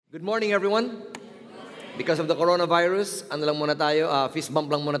Good morning, everyone. Because of the coronavirus, ano lang muna tayo, fist bump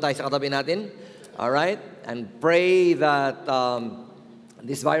lang muna tayo sa katabi natin. All right? And pray that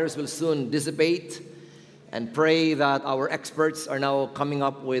this virus will soon dissipate. And pray that our experts are now coming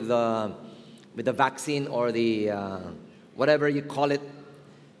up with the vaccine or the whatever you call it,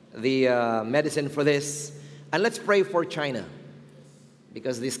 the medicine for this. And let's pray for China,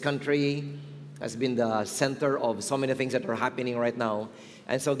 because this country has been the center of so many things that are happening right now.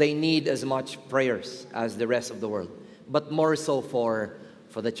 And so they need as much prayers as the rest of the world, but more so for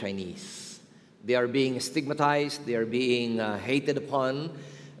the Chinese. They are being stigmatized, they are being hated upon,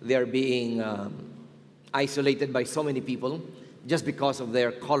 they are being isolated by so many people just because of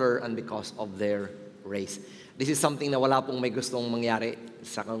their color and because of their race. This is something na wala pong may gustong mangyari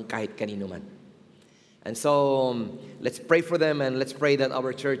sa kahit kanino man. And so, let's pray for them, and let's pray that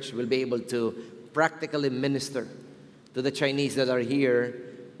our church will be able to practically minister to the Chinese that are here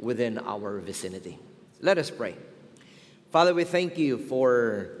within our vicinity. Let us pray. Father, we thank you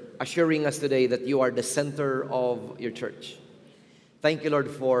for assuring us today that you are the center of your church. Thank you,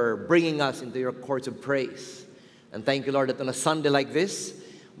 Lord, for bringing us into your courts of praise. And thank you, Lord, that on a Sunday like this,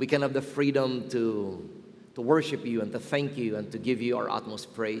 we can have the freedom to worship you and to thank you and to give you our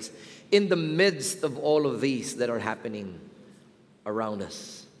utmost praise in the midst of all of these that are happening around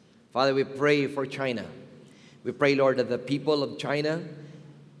us. Father, we pray for China. We pray, Lord, that the people of China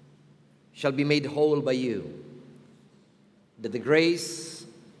shall be made whole by you, that the grace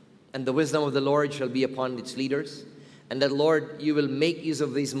and the wisdom of the Lord shall be upon its leaders, and that, Lord, you will make use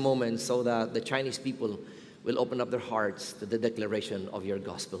of these moments so that the Chinese people will open up their hearts to the declaration of your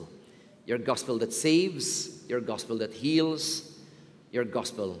gospel that saves, your gospel that heals, your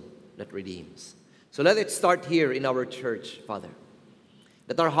gospel that redeems. So let it start here in our church, Father,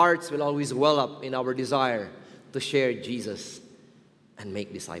 that our hearts will always well up in our desire to share Jesus and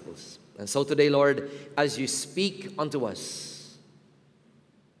make disciples. And so today, Lord, as you speak unto us,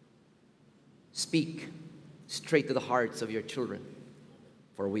 speak straight to the hearts of your children,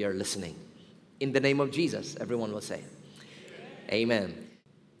 for we are listening. In the name of Jesus, everyone will say, Amen.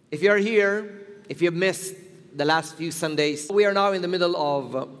 If you are here, if you've missed the last few Sundays, we are now in the middle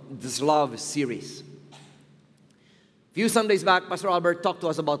of this love series. A few Sundays back, Pastor Albert talked to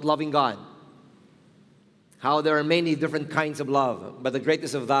us about loving God. How there are many different kinds of love, but the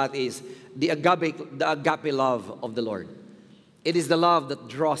greatest of that is the agape love of the Lord. It is the love that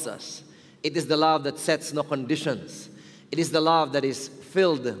draws us. It is the love that sets no conditions. It is the love that is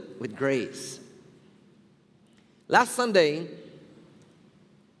filled with grace. Last Sunday,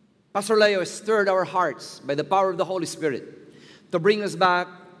 Pastor Leo stirred our hearts by the power of the Holy Spirit to bring us back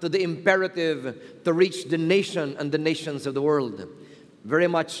to the imperative to reach the nation and the nations of the world. Very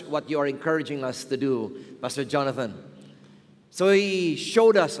much what you are encouraging us to do, Pastor Jonathan. So he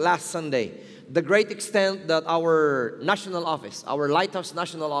showed us last Sunday the great extent that our national office, our Lighthouse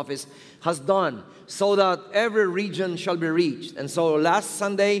National Office, has done so that every region shall be reached. And so last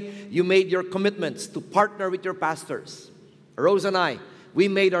Sunday, you made your commitments to partner with your pastors. Rose and I, we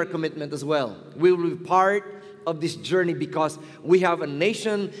made our commitment as well. We will be part of this journey because we have a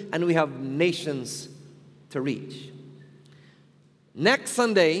nation and we have nations to reach. Next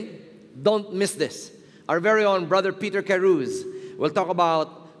Sunday, don't miss this. Our very own Brother Peter Caruz will talk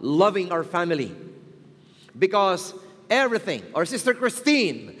about loving our family. Because everything, or Sister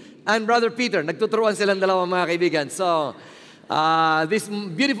Christine and Brother Peter, nagtuturuan silang dalawa mga kaibigan. So, this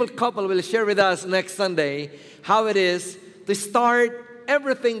beautiful couple will share with us next Sunday how it is to start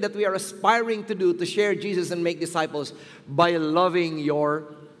everything that we are aspiring to do to share Jesus and make disciples by loving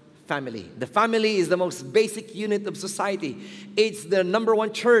your family. The family is the most basic unit of society. It's the number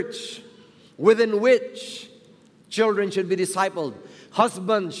one church within which children should be discipled.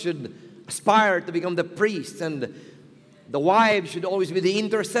 Husbands should aspire to become the priests, and the wives should always be the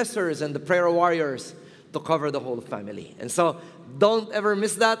intercessors and the prayer warriors to cover the whole family. And so, don't ever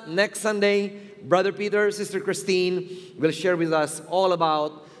miss that. Next Sunday, Brother Peter, Sister Christine will share with us all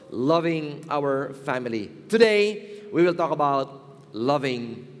about loving our family. Today, we will talk about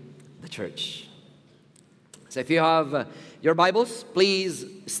loving the church. So if you have your Bibles, please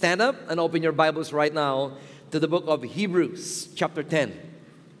stand up and open your Bibles right now to the book of Hebrews chapter 10.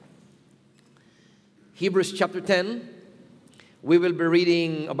 Hebrews chapter 10, we will be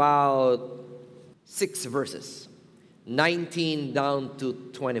reading about 6 verses, 19 down to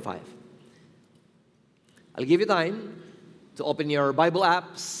 25. I'll give you time to open your Bible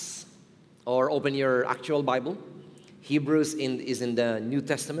apps or open your actual Bible. Hebrews is in the New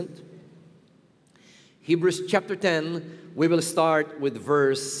Testament. Hebrews chapter 10, we will start with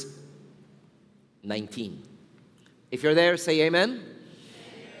verse 19. If you're there, say amen.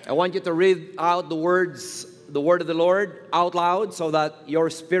 I want you to read out the word of the Lord out loud so that your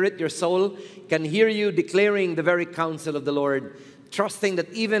spirit, your soul can hear you declaring the very counsel of the Lord, trusting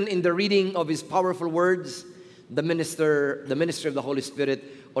that even in the reading of His powerful words, the ministry of the Holy Spirit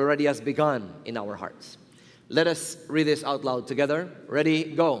already has begun in our hearts. Let us read this out loud together. Ready?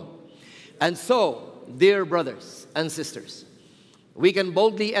 Go. And so, dear brothers and sisters, we can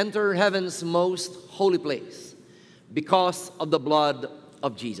boldly enter heaven's most holy place because of the blood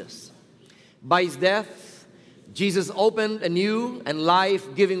of Jesus. By His death, Jesus opened a new and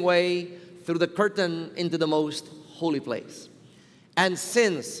life-giving way through the curtain into the most holy place. And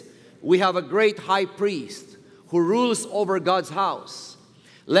since we have a great high priest who rules over God's house,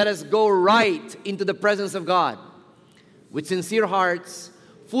 let us go right into the presence of God with sincere hearts,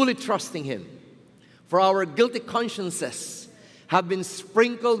 fully trusting Him. For our guilty consciences have been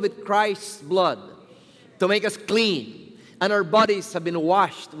sprinkled with Christ's blood to make us clean, and our bodies have been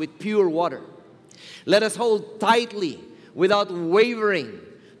washed with pure water. Let us hold tightly, without wavering,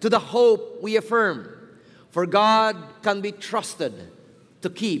 to the hope we affirm, for God can be trusted to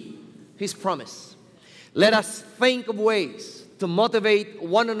keep His promise. Let us think of ways to motivate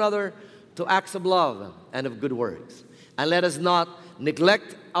one another to acts of love and of good works. And let us not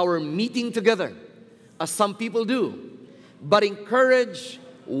neglect our meeting together, as some people do, but encourage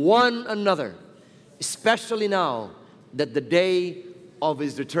one another, especially now that the day of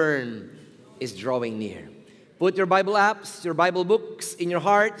His return is drawing near. Put your Bible apps, your Bible books in your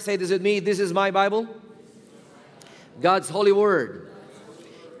heart. Say this with me. This is my Bible. God's holy word.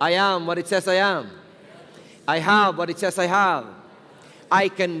 I am what it says I am. I have what it says I have. I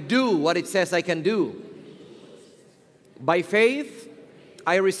can do what it says I can do. By faith,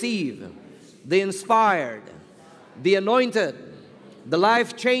 I receive the inspired, the anointed, the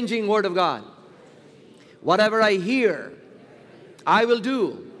life-changing Word of God. Whatever I hear, I will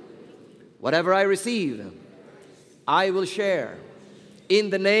do. Whatever I receive, I will share.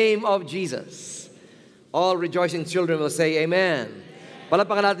 In the name of Jesus. All rejoicing children will say amen.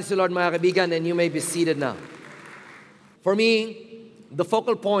 Palapakan natin si Lord, mga kaibigan, and you may be seated now. For me, the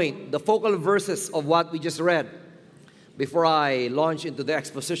focal point, the focal verses of what we just read, before I launch into the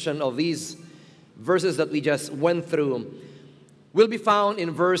exposition of these verses that we just went through, will be found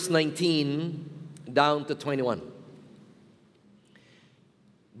in verse 19 down to 21.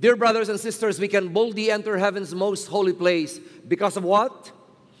 Dear brothers and sisters, we can boldly enter heaven's most holy place because of what?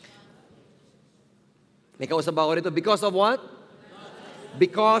 May kausap ako rito. Because of what?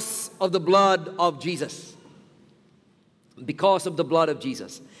 Because of the blood of Jesus. Because of the blood of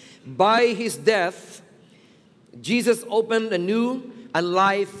Jesus. By His death, Jesus opened a new and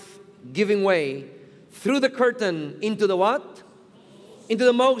life-giving way through the curtain into the what? Into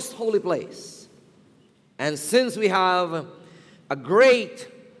the most holy place. And since we have a great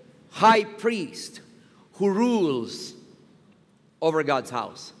high priest who rules over God's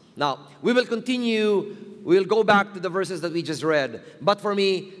house. Now, we will continue, we'll go back to the verses that we just read. But for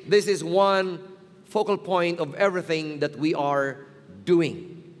me, this is one focal point of everything that we are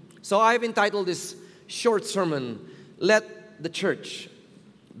doing. So I've entitled this short sermon, Let the Church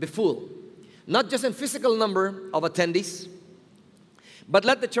Be Full. Not just in physical number of attendees, but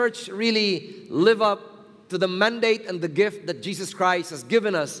let the church really live up to the mandate and the gift that Jesus Christ has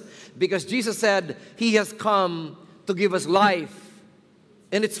given us, because Jesus said He has come to give us life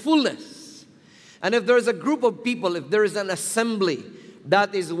in its fullness. And if there's a group of people, if there is an assembly,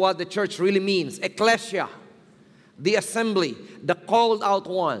 that is what the church really means. Ecclesia, the assembly, the called out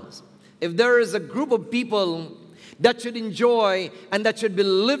ones. If there is a group of people that should enjoy and that should be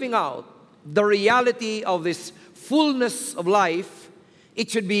living out the reality of this fullness of life,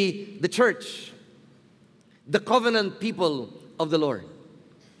 it should be the church, the covenant people of the Lord.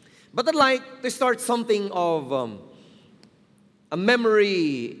 But I'd like to start something of a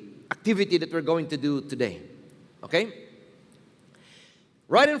memory activity that we're going to do today. Okay?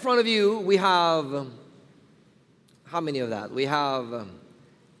 Right in front of you, we have, how many of that? We have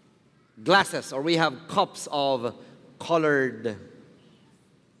glasses, or we have cups of colored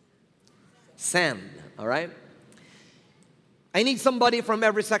sand, all right? I need somebody from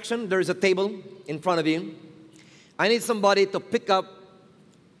every section. There's a table in front of you. I need somebody to pick up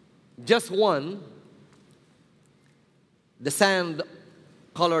just one, the sand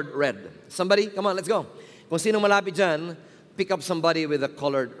colored red. Somebody, come on, let's go. Kung sino malapit dyan, pick up somebody with a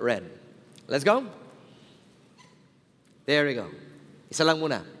colored red. Let's go. There we go. Isa lang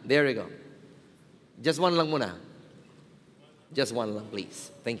muna. There we go. Just one lang muna. Just one lang,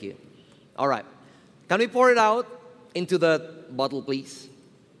 please. Thank you. All right. Can we pour it out into the bottle, please?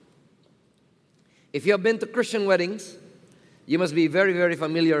 If you have been to Christian weddings, You must be very, very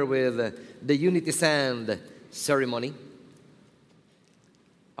familiar with the unity sand ceremony.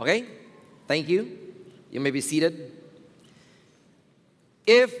 Okay? Thank you. You may be seated.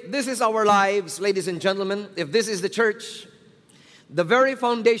 If this is our lives, ladies and gentlemen, if this is the church, the very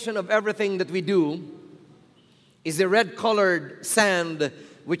foundation of everything that we do is the red-colored sand,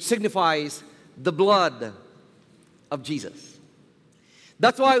 which signifies the blood of Jesus.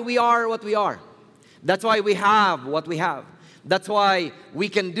 That's why we are what we are. That's why we have what we have. That's why we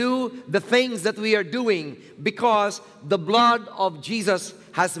can do the things that we are doing, because the blood of Jesus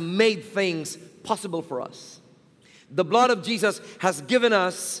has made things possible for us. The blood of Jesus has given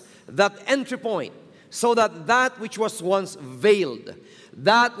us that entry point, so that that which was once veiled,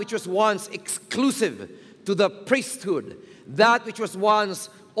 that which was once exclusive to the priesthood, that which was once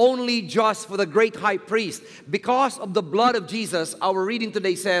only just for the great high priest, because of the blood of Jesus, our reading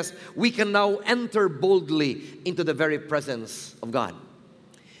today says, we can now enter boldly into the very presence of God.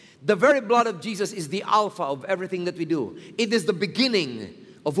 The very blood of Jesus is the alpha of everything that we do. It is the beginning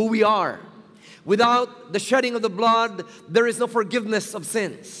of who we are. Without the shedding of the blood, there is no forgiveness of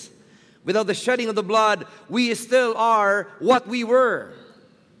sins. Without the shedding of the blood, we still are what we were.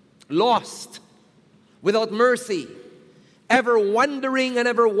 Lost, without mercy, ever wandering and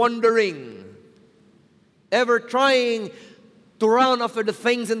ever wandering, ever trying to run after the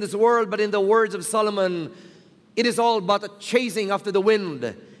things in this world. But in the words of Solomon, it is all but a chasing after the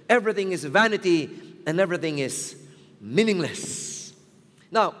wind. Everything is vanity and everything is meaningless.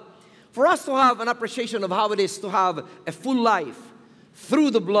 Now, for us to have an appreciation of how it is to have a full life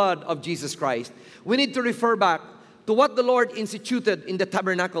through the blood of Jesus Christ, we need to refer back to what the Lord instituted in the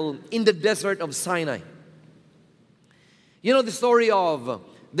tabernacle in the desert of Sinai. You know the story of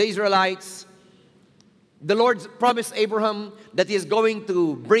the Israelites. The Lord promised Abraham that He is going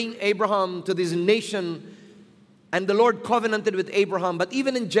to bring Abraham to this nation, and the Lord covenanted with Abraham. But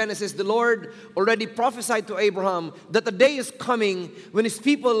even in Genesis, the Lord already prophesied to Abraham that the day is coming when His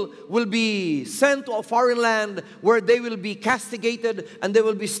people will be sent to a foreign land where they will be castigated and they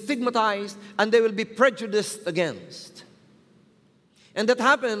will be stigmatized and they will be prejudiced against. And that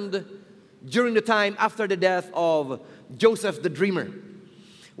happened during the time after the death of Joseph the dreamer,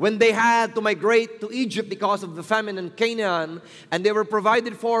 when they had to migrate to Egypt because of the famine in Canaan, and they were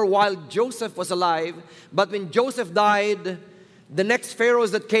provided for while Joseph was alive. But when Joseph died, the next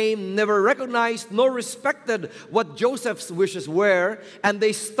pharaohs that came never recognized nor respected what Joseph's wishes were, and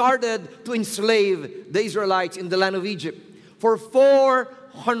they started to enslave the Israelites in the land of Egypt for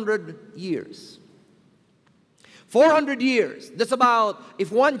 400 years. 400 years. That's about, if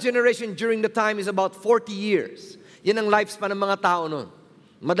one generation during the time is about 40 years, yan ang lifespan ng mga tao noon.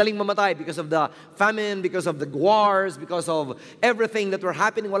 Madaling mamatay because of the famine, because of the wars, because of everything that were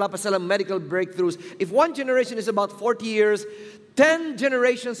happening. Wala pa silang medical breakthroughs. If one generation is about 40 years, 10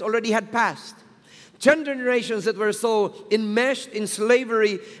 generations already had passed. 10 generations that were so enmeshed in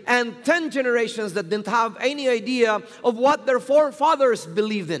slavery, and 10 generations that didn't have any idea of what their forefathers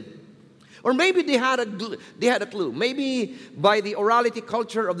believed in. Or maybe they had a clue. Maybe by the orality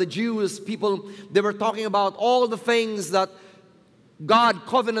culture of the Jewish people, they were talking about all the things that God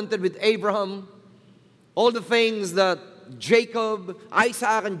covenanted with Abraham, all the things that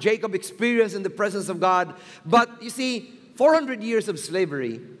Isaac and Jacob experienced in the presence of God. But you see, 400 years of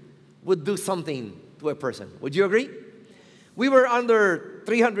slavery would do something to a person. Would you agree? We were under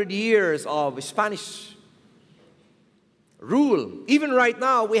 300 years of Spanish rule. Even right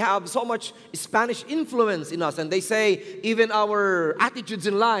now, we have so much Spanish influence in us. And they say even our attitudes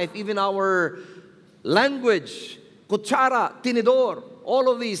in life, even our language, cuchara, tinidor, all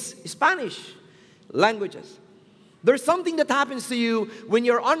of these Spanish languages. There's something that happens to you when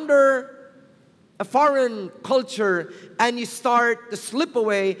you're under a foreign culture and you start to slip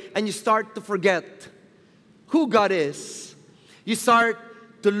away and you start to forget who God is. You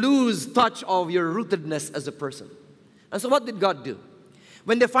start to lose touch of your rootedness as a person. And so what did God do?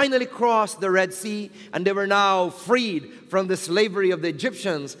 When they finally crossed the Red Sea and they were now freed from the slavery of the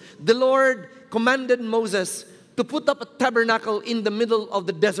Egyptians, the Lord commanded Moses to put up a tabernacle in the middle of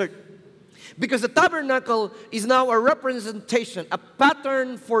the desert. Because the tabernacle is now a representation, a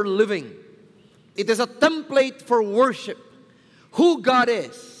pattern for living. It is a template for worship. Who God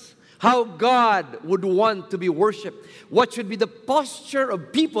is, how God would want to be worshipped, what should be the posture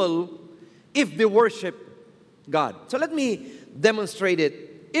of people if they worship God. So let me demonstrate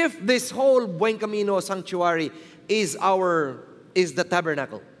it. If this whole Buen Camino sanctuary is the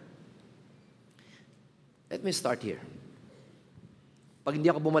tabernacle, let me start here. Pag hindi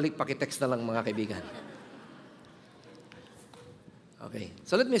ako bumalik, pakitext na lang mga kaibigan. Okay,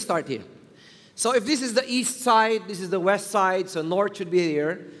 so let me start here. So if this is the east side, this is the west side, so north should be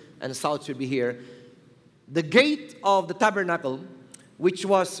here, and south should be here. The gate of the tabernacle, which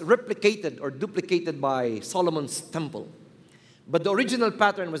was replicated or duplicated by Solomon's temple. But the original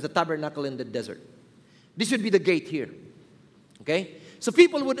pattern was the tabernacle in the desert. This should be the gate here. Okay? So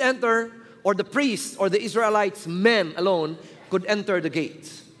people would enter, or the priests or the Israelites, men alone, could enter the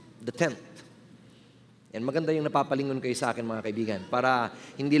gate, the tent. And maganda yung napapalingon kayo sa akin, mga kaibigan, para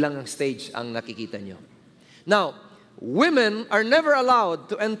hindi lang ang stage ang nakikita nyo. Now, women are never allowed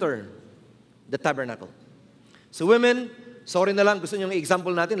to enter the tabernacle. So women, sorry na lang, gusto nyo yung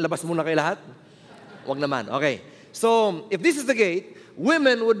example natin, labas muna kayo lahat? Wag naman. Okay. So, if this is the gate,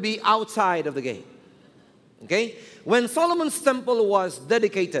 women would be outside of the gate. Okay? When Solomon's temple was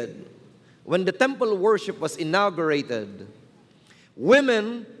dedicated, when the temple worship was inaugurated,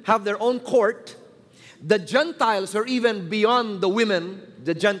 women have their own court. The Gentiles, or even beyond the women,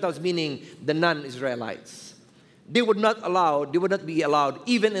 the Gentiles meaning the non-Israelites, they would not be allowed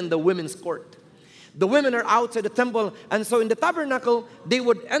even in the women's court. The women are outside the temple, and so in the tabernacle, they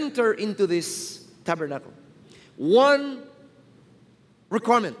would enter into this tabernacle. One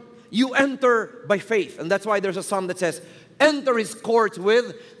requirement, you enter by faith. And that's why there's a psalm that says, enter his courts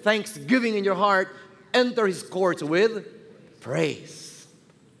with thanksgiving in your heart, enter his courts with praise.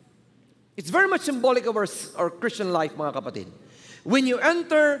 It's very much symbolic of our Christian life, mga kapatid. When you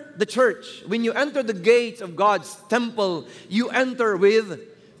enter the church, when you enter the gates of God's temple, you enter with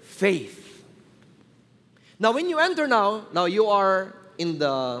faith. Now, when you enter now you're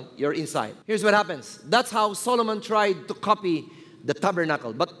inside. Here's what happens. That's how Solomon tried to copy the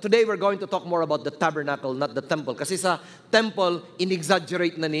tabernacle. But today we're going to talk more about the tabernacle, not the temple. Kasi sa temple,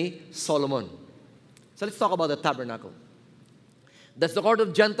 in-exaggerate na ni Solomon. So let's talk about the tabernacle. That's the court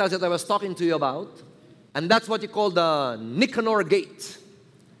of Gentiles that I was talking to you about. And that's what you call the Nicanor gate.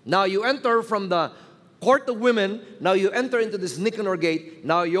 Now you enter from the court of women. Now you enter into this Nicanor gate.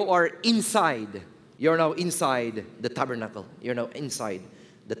 Now you are inside. You're now inside the tabernacle. You're now inside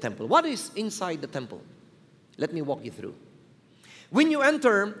the temple. What is inside the temple? Let me walk you through. When you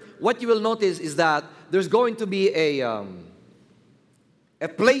enter, what you will notice is that there's going to be a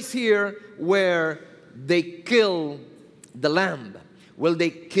place here where they kill the lamb, where they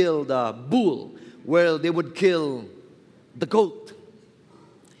kill the bull, where they would kill the goat.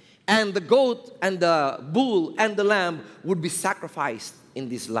 And the goat and the bull and the lamb would be sacrificed in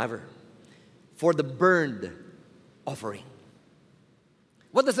this laver for the burned offering.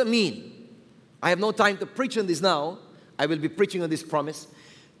 What does it mean? I have no time to preach on this now. I will be preaching on this promise.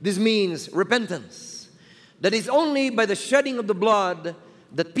 This means repentance. That is only by the shedding of the blood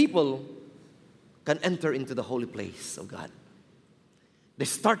that people can enter into the holy place of God. The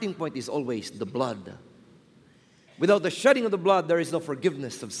starting point is always the blood. Without the shedding of the blood, there is no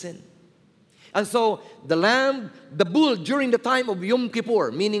forgiveness of sin. And so, the lamb, the bull, during the time of Yom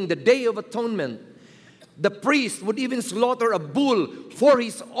Kippur, meaning the Day of Atonement, the priest would even slaughter a bull for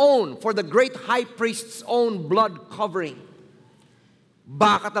his own, for the great high priest's own blood covering.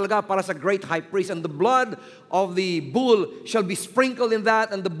 Baka talaga para sa great high priest. And the blood of the bull shall be sprinkled in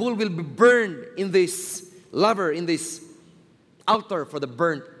that, and the bull will be burned in this laver, in this altar for the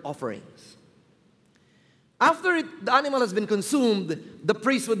burnt offerings. After the animal has been consumed, the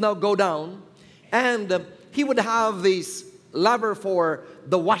priest would now go down, and he would have this laver for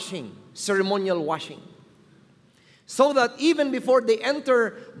the washing, ceremonial washing. So that even before they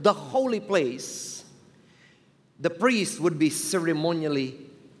enter the holy place, the priest would be ceremonially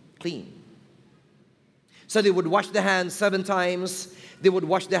clean. So they would wash the hands 7 times. They would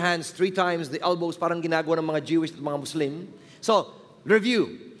wash the hands 3 times. The elbows, parang ginagawa ng mga Jewish at mga Muslim. So,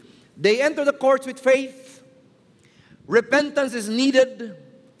 review. They enter the courts with faith. Repentance is needed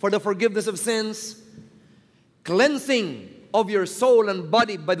for the forgiveness of sins. Cleansing of your soul and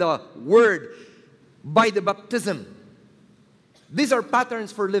body by the word, by the baptism. These are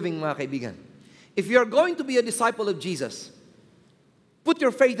patterns for living, mga kaibigan. If you are going to be a disciple of Jesus, put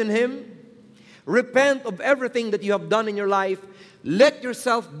your faith in Him. Repent of everything that you have done in your life. Let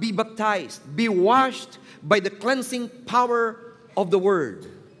yourself be baptized. Be washed by the cleansing power of the Word.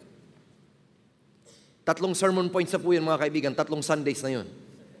 3 sermon points na po yun, mga kaibigan. 3 Sundays na yun.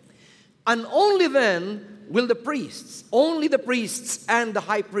 And only then will only the priests and the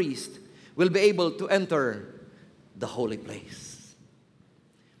high priest will be able to enter the holy place.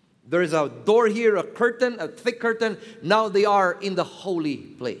 There is a door here, a curtain, a thick curtain. Now they are in the holy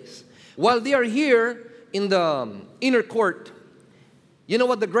place. While they are here in the inner court, you know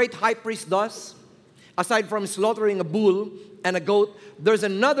what the great high priest does? Aside from slaughtering a bull and a goat, there's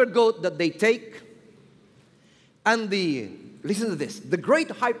another goat that they take, and the listen to this, the great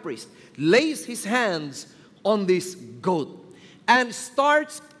high priest lays his hands on this goat and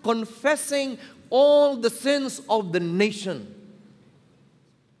starts confessing all the sins of the nation.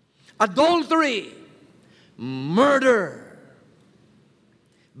 Adultery, murder,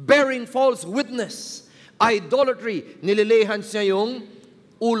 bearing false witness, idolatry, nililehan siya yung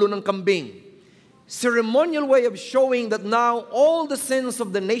ulo ng kambing. Ceremonial way of showing that now all the sins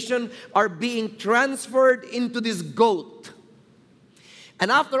of the nation are being transferred into this goat. And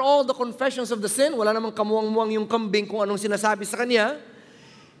after all the confessions of the sin, wala namang kamuwang-muwang yung kambing kung anong sinasabi sa kanya,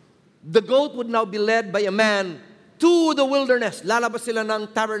 the goat would now be led by a man to the wilderness. Lalabas sila ng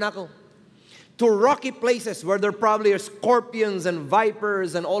tabernacle. To rocky places where there probably are scorpions and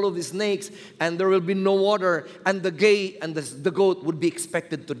vipers and all of these snakes, and there will be no water, and the goat would be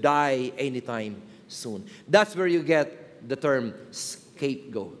expected to die anytime soon. That's where you get the term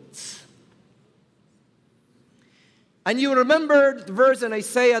scapegoats. And you remember the verse in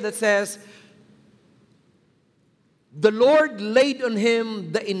Isaiah that says, the Lord laid on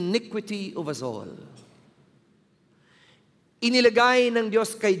him the iniquity of us all. Inilagay ng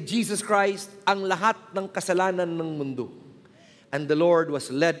Diyos kay Jesus Christ ang lahat ng kasalanan ng mundo. And the Lord was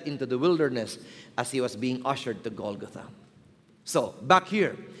led into the wilderness as He was being ushered to Golgotha. So, back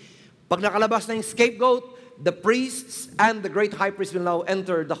here, pag nakalabas na yung scapegoat, the priests and the great high priest will now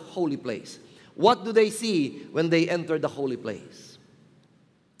enter the holy place. What do they see when they enter the holy place?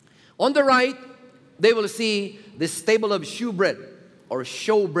 On the right, they will see this table of shewbread or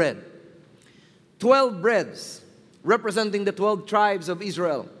showbread. 12 breads representing the 12 tribes of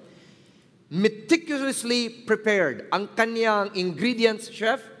Israel. Meticulously prepared. Ang kanyang ingredients,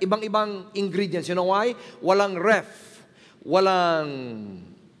 chef, ibang-ibang ingredients. You know why? Walang ref. Wala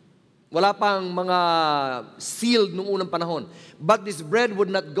pang mga sealed noong unang panahon. But this bread would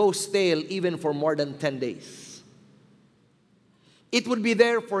not go stale even for more than 10 days. It would be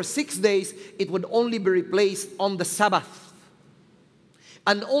there for 6 days. It would only be replaced on the Sabbath.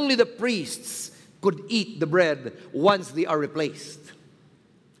 And only the priests could eat the bread once they are replaced.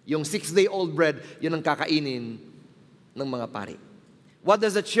 Yung 6-day-old bread, yun ang kakainin ng mga pari. What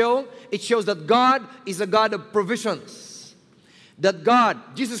does it show? It shows that God is a God of provisions. That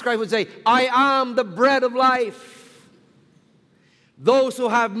God, Jesus Christ would say, I am the bread of life. Those who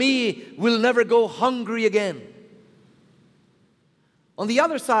have me will never go hungry again. On the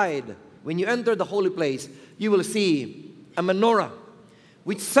other side, when you enter the holy place, you will see a menorah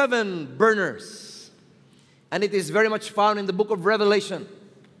with 7 burners. And it is very much found in the book of Revelation.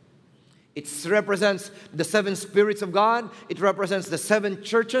 It represents the 7 spirits of God. It represents the 7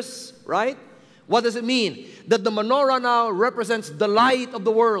 churches, right? What does it mean? That the menorah now represents the light of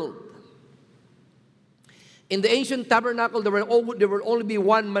the world. In the ancient tabernacle, there will only be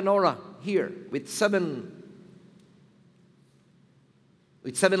one menorah here with 7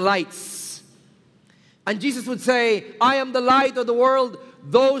 lights. And Jesus would say, I am the light of the world.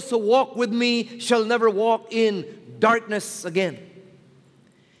 Those who walk with me shall never walk in darkness again.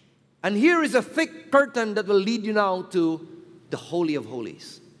 And here is a thick curtain that will lead you now to the Holy of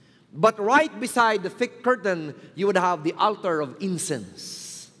Holies. But right beside the thick curtain, you would have the altar of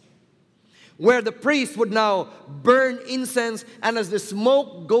incense, where the priest would now burn incense, and as the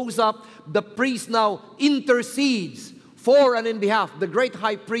smoke goes up, the priest now intercedes for and in behalf. The great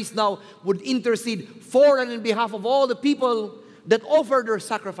high priest now would intercede for and in behalf of all the people that offered their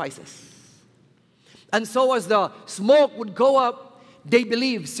sacrifices. And so as the smoke would go up, they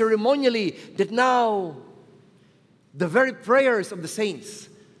believed ceremonially that now the very prayers of the saints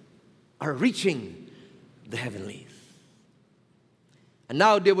are reaching the heavenlies. And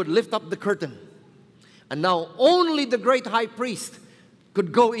now they would lift up the curtain. And now only the great high priest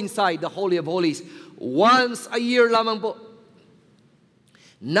could go inside the Holy of Holies. Once a year lamang po.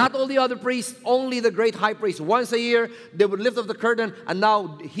 Not all the other priests, only the great high priest. Once a year, they would lift up the curtain, and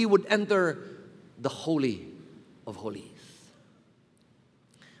now he would enter the Holy of Holies.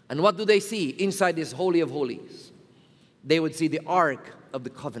 And what do they see inside this Holy of Holies? They would see the Ark of the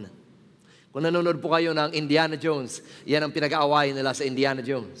Covenant. Kung nanonood po kayo ng Indiana Jones, yan ang pinag-aawayan nila sa Indiana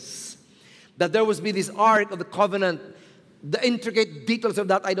Jones. That there would be this Ark of the Covenant. The intricate details of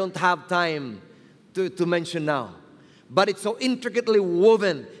that I don't have time to mention now. But it's so intricately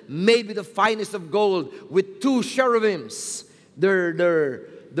woven, made with the finest of gold, with 2 cherubims, their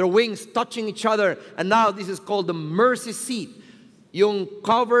wings touching each other. And now this is called the mercy seat. Yung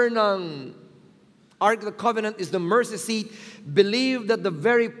cover ng Ark of the Covenant is the mercy seat. Believe that the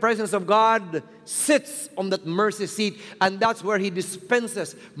very presence of God sits on that mercy seat, and that's where He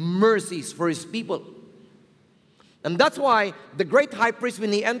dispenses mercies for His people. And that's why the great high priest,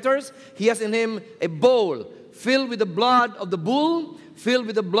 when he enters, he has in him a bowl filled with the blood of the bull, filled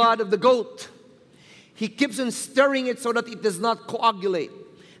with the blood of the goat. He keeps on stirring it so that it does not coagulate.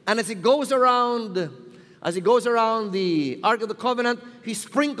 And as he goes around the Ark of the Covenant, he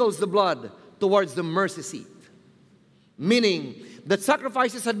sprinkles the blood towards the mercy seat. Meaning that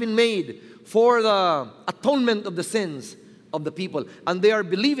sacrifices had been made for the atonement of the sins of the people. And they are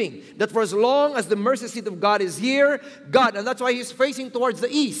believing that for as long as the mercy seat of God is here, God, and that's why he's facing towards the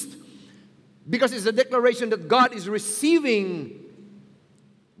east. Because it's a declaration that God is receiving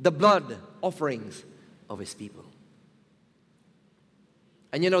the blood offerings of his people.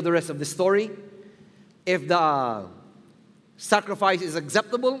 And you know the rest of the story. If the sacrifice is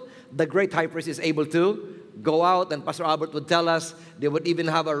acceptable, the great high priest is able to go out, and Pastor Albert would tell us they would even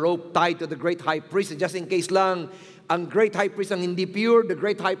have a rope tied to the great high priest, just in case lang ang great high priest ang hindi pure, the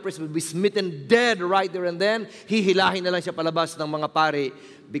great high priest would be smitten dead right there and then. Hihilahin na lang siya palabas ng mga pari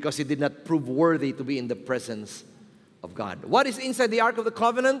because he did not prove worthy to be in the presence of God. What is inside the Ark of the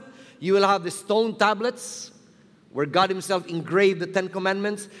Covenant? You will have the stone tablets where God himself engraved the 10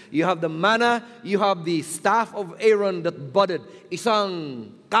 Commandments. You have the manna. You have the staff of Aaron that budded.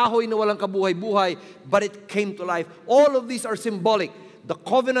 Isang kahoy na walang kabuhay-buhay, but it came to life. All of these are symbolic. The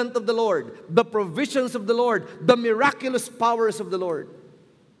covenant of the Lord, the provisions of the Lord, the miraculous powers of the Lord.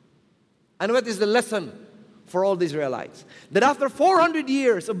 And what is the lesson for all the Israelites? That after 400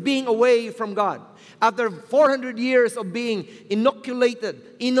 years of being away from God, after 400 years of being inoculated,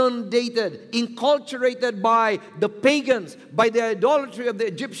 inundated, enculturated by the pagans, by the idolatry of the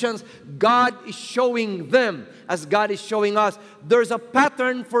Egyptians, God is showing them, as God is showing us, there's a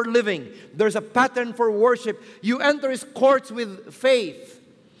pattern for living. There's a pattern for worship. You enter his courts with faith.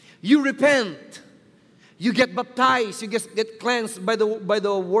 You repent. You get baptized. You get cleansed by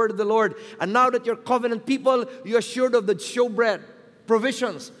the word of the Lord. And now that you're covenant people, you're assured of the showbread,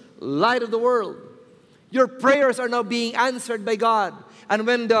 provisions, light of the world. Your prayers are now being answered by God. And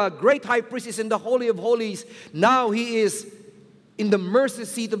when the great high priest is in the Holy of Holies, now he is in the mercy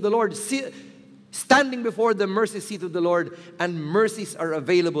seat of the Lord, standing before the mercy seat of the Lord, and mercies are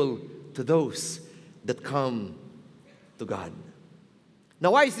available to those that come to God.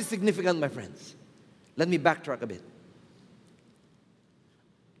 Now, why is this significant, my friends? Let me backtrack a bit.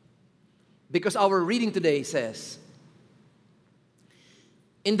 Because our reading today says,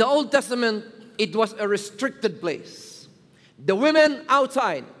 in the Old Testament, it was a restricted place. The women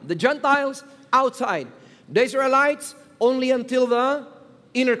outside, the Gentiles outside, the Israelites only until the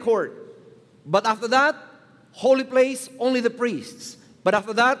inner court. But after that, holy place, only the priests. But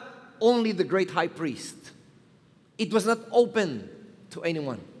after that, only the great high priest. It was not open to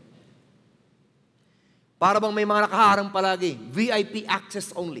anyone. Para bang may mga nakaharang palagi, VIP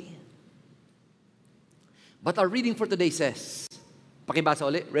access only. But our reading for today says, pakibasa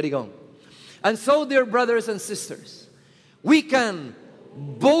ulit, ready, go. And so, dear brothers and sisters, we can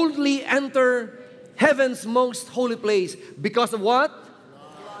boldly enter heaven's most holy place because of what?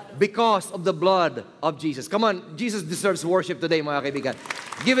 Because of the blood of Jesus. Come on, Jesus deserves worship today, mga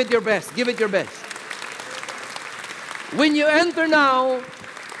kaibigan. Give it your best. Give it your best. When you enter now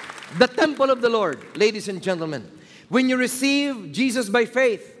the temple of the Lord, ladies and gentlemen, when you receive Jesus by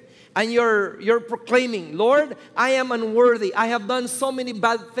faith, and you're proclaiming, Lord, I am unworthy. I have done so many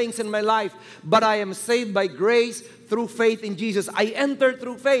bad things in my life, but I am saved by grace through faith in Jesus. I enter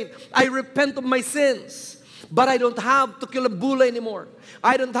through faith. I repent of my sins. But I don't have to kill a bull anymore.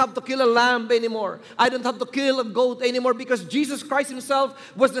 I don't have to kill a lamb anymore. I don't have to kill a goat anymore because Jesus Christ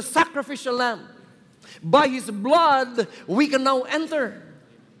himself was the sacrificial lamb. By his blood, we can now enter.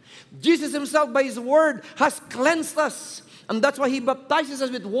 Jesus himself, by his word, has cleansed us. And that's why he baptizes us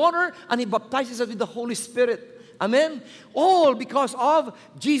with water and he baptizes us with the Holy Spirit. Amen? All because of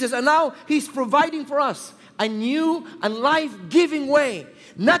Jesus. And now he's providing for us a new and life-giving way.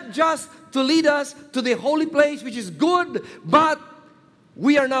 Not just to lead us to the holy place, which is good, but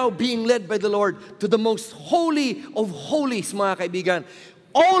we are now being led by the Lord to the most holy of holies, mga kaibigan.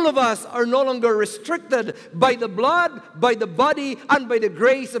 All of us are no longer restricted by the blood, by the body, and by the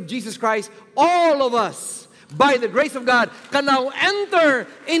grace of Jesus Christ. All of us, by the grace of God, can now enter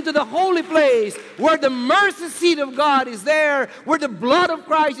into the holy place where the mercy seat of God is there, where the blood of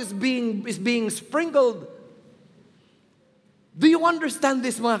Christ is being sprinkled. Do you understand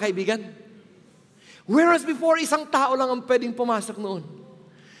this, mga kaibigan? Whereas before, isang tao lang ang pwedeng pumasok noon.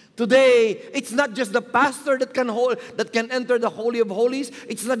 Today, it's not just the pastor that can enter the Holy of Holies.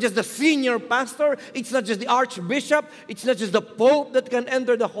 It's not just the senior pastor. It's not just the archbishop. It's not just the pope that can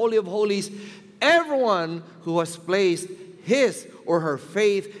enter the Holy of Holies. Everyone who has placed his or her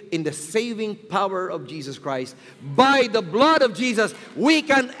faith in the saving power of Jesus Christ. By the blood of Jesus, we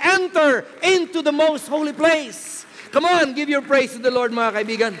can enter into the most holy place. Come on, give your praise to the Lord, mga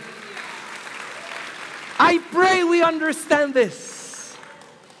kaibigan. I pray we understand this,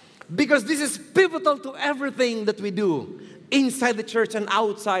 because this is pivotal to everything that we do inside the church and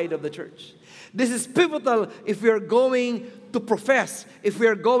outside of the church. This is pivotal if we are going to profess, if we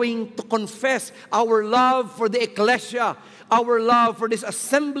are going to confess our love for the ecclesia, our love for this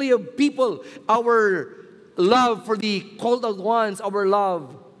assembly of people, our love for the called out ones, our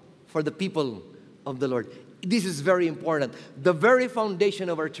love for the people of the Lord. This is very important. The very foundation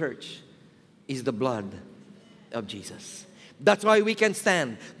of our church is the blood of Jesus. That's why we can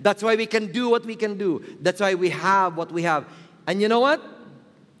stand. That's why we can do what we can do. That's why we have what we have. And you know what?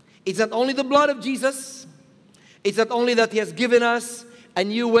 It's not only the blood of Jesus. It's not only that He has given us a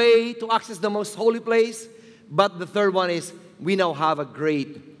new way to access the most holy place, but the third one is we now have a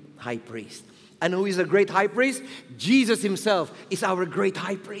great high priest. And who is a great high priest? Jesus Himself is our great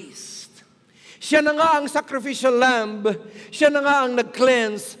high priest. Siya na nga ang sacrificial lamb, siya na nga ang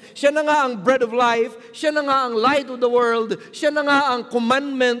nag-cleanse, siya na nga ang bread of life, siya na nga ang light of the world, siya na nga ang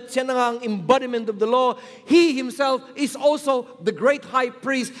commandment, siya na nga ang embodiment of the law. He Himself is also the great high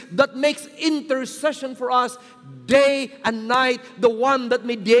priest that makes intercession for us day and night, the one that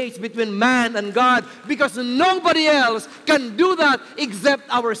mediates between man and God, because nobody else can do that except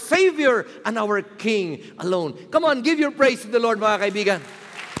our Savior and our King alone. Come on, give your praise to the Lord, mga kaibigan.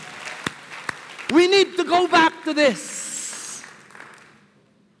 We need to go back to this.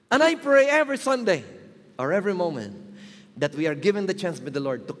 And I pray every Sunday or every moment that we are given the chance by the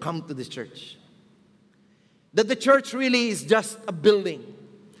Lord to come to this church. That the church really is just a building.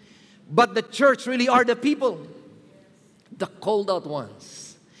 But the church really are the people, the called out ones.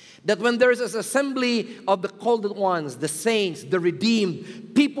 That when there is an assembly of the called out ones, the saints, the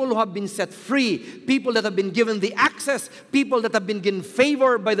redeemed, people who have been set free, people that have been given the access, people that have been given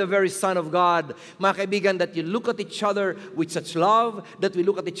favor by the very Son of God. Mga kaibigan, that you look at each other with such love, that we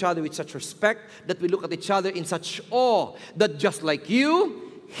look at each other with such respect, that we look at each other in such awe, that just like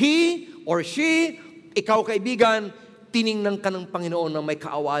you, he or she, ikaw kaibigan, tiningnan ka ng Panginoon na may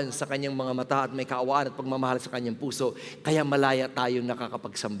kaawaan sa kanyang mga mata at may kaawaan at pagmamahal sa kanyang puso. Kaya malaya tayong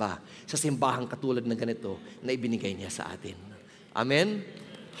nakakapagsamba sa simbahang katulad ng ganito na ibinigay niya sa atin. Amen?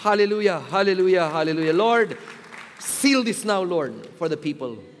 Hallelujah, hallelujah, hallelujah. Lord, seal this now, Lord, for the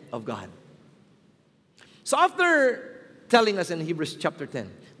people of God. So after telling us in Hebrews chapter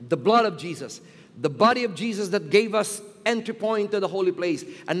 10, the blood of Jesus, the body of Jesus that gave us entry point to the holy place,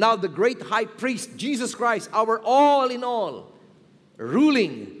 and now the great high priest, Jesus Christ, our all in all,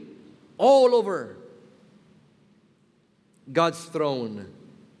 ruling all over God's throne.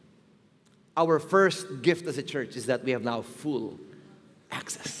 Our first gift as a church is that we have now full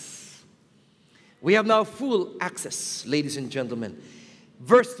access. We have now full access, ladies and gentlemen.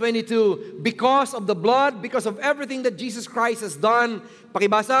 Verse 22, because of the blood, because of everything that Jesus Christ has done,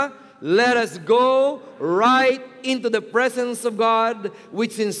 pakibasa, let us go right into the presence of God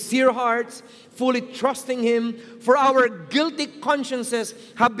with sincere hearts, fully trusting Him, for our guilty consciences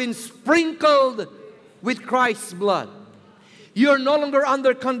have been sprinkled with Christ's blood. You are no longer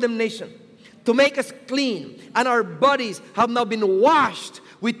under condemnation, to make us clean, and our bodies have now been washed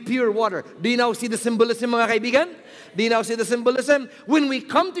with pure water. Do you now see the symbolism, mga kaibigan? Do you now see the symbolism? When we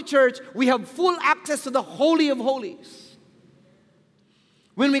come to church, we have full access to the Holy of Holies.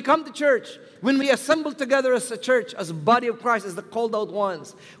 When we come to church, when we assemble together as a church, as a body of Christ, as the called out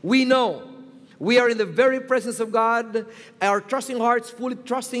ones, we know we are in the very presence of God, our trusting hearts, fully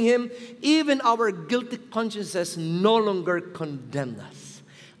trusting Him. Even our guilty consciences no longer condemn us.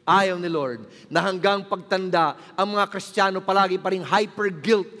 Ayaw ni Lord na hanggang pagtanda, ang mga Kristiyano palagi pa rin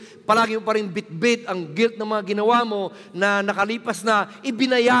hyper-guilt, palagi pa rin bit-bit ang guilt ng mga ginawa mo na nakalipas na,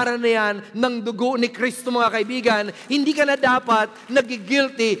 ibinayaran na yan ng dugo ni Kristo, mga kaibigan. Hindi ka na dapat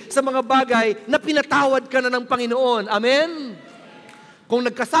nagigilty sa mga bagay na pinatawad ka na ng Panginoon. Amen? Kung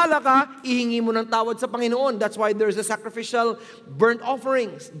nagkasala ka, ihingi mo ng tawad sa Panginoon. That's why there's a sacrificial burnt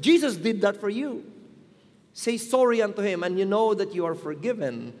offerings. Jesus did that for you. Say sorry unto Him, and you know that you are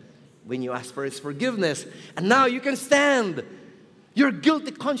forgiven when you ask for His forgiveness. And now you can stand, your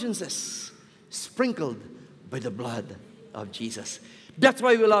guilty consciences sprinkled by the blood of Jesus. That's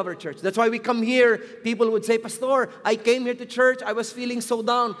why we love our church. That's why we come here. People would say, Pastor, I came here to church, I was feeling so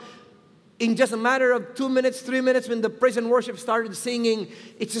down. In just a matter of 2 minutes, 3 minutes, when the praise and worship started singing,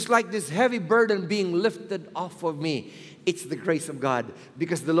 it's just like this heavy burden being lifted off of me. It's the grace of God,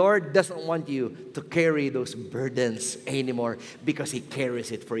 because the Lord doesn't want you to carry those burdens anymore, because He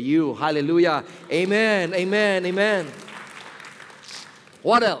carries it for you. Hallelujah. Amen, amen, amen.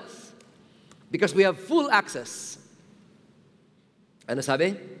 What else? Because we have full access. Ano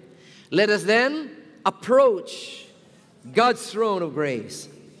sabi? Let us then approach God's throne of grace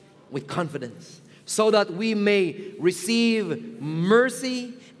with confidence, so that we may receive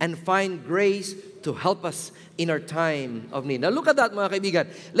mercy and find grace to help us in our time of need. Now look at that, mga kaibigan.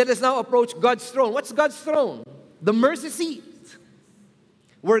 Let us now approach God's throne. What's God's throne? The mercy seat,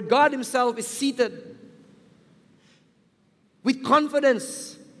 where God Himself is seated with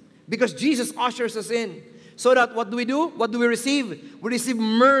confidence, because Jesus ushers us in. So that what do we do? What do we receive? We receive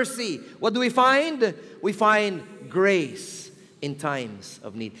mercy. What do we find? We find grace in times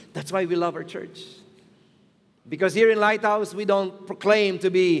of need. That's why we love our church. Because here in Lighthouse, we don't proclaim to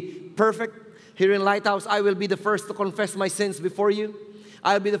be perfect. Here in Lighthouse, I will be the first to confess my sins before you.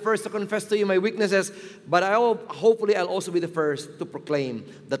 I'll be the first to confess to you my weaknesses. But hopefully, I'll also be the first to proclaim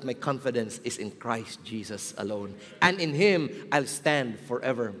that my confidence is in Christ Jesus alone. And in Him, I'll stand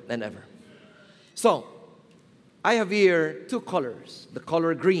forever and ever. So, I have here two colors. The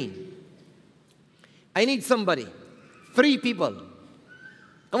color green. I need somebody. 3 people.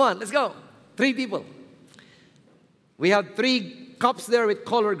 Come on, let's go. 3 people. We have 3 cups there with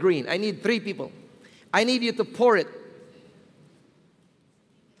color green. I need 3 people. I need you to pour it.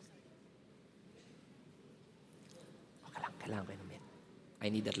 I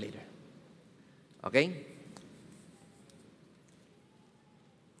need that later. Okay?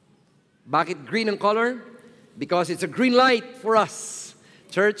 Bakit green ang color? Because it's a green light for us.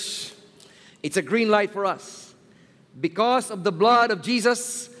 Church, it's a green light for us. Because of the blood of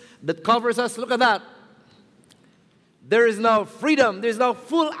Jesus that covers us. Look at that. There is now freedom. There is now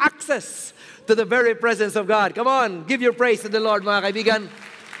full access to the very presence of God. Come on, give your praise to the Lord, mga kaibigan.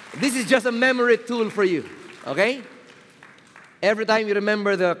 This is just a memory tool for you. Okay? Every time you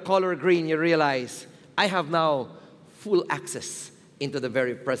remember the color green, you realize, I have now full access into the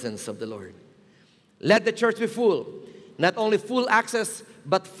very presence of the Lord. Let the church be full. Not only full access,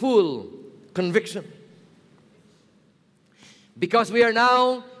 but full conviction. Because we are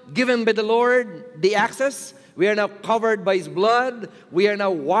now given by the Lord the access. We are now covered by His blood. We are now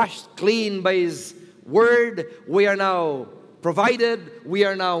washed clean by His word. We are now provided. We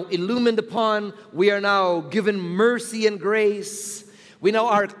are now illumined upon. We are now given mercy and grace. We now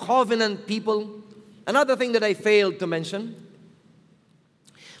are covenant people. Another thing that I failed to mention.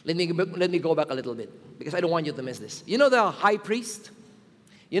 Let me go back a little bit, because I don't want you to miss this. You know the high priest?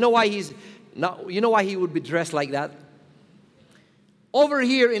 You know why he would be dressed like that? Over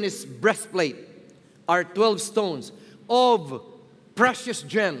here in his breastplate are 12 stones of precious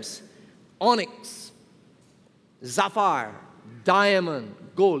gems, onyx, sapphire, diamond,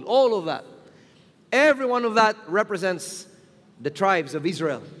 gold, all of that. Every one of that represents the tribes of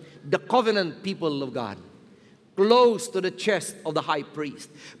Israel, the covenant people of God, close to the chest of the high priest.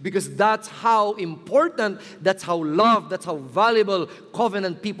 Because that's how important, that's how loved, that's how valuable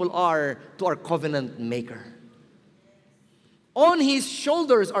covenant people are to our covenant maker. On his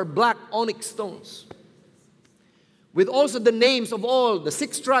shoulders are black onyx stones, with also the names of all the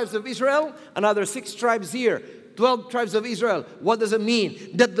 6 tribes of Israel, another 6 tribes here, 12 tribes of Israel. What does it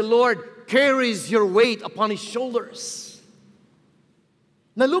mean? That the Lord carries your weight upon His shoulders.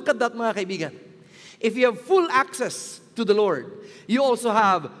 Now look at that, mga kaibigan. If you have full access to the Lord, you also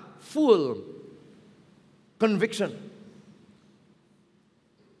have full conviction.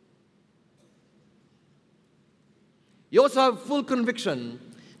 You also have full conviction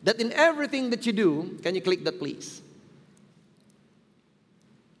that in everything that you do, can you click that please?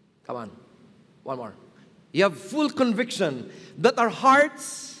 Come on, one more. You have full conviction that our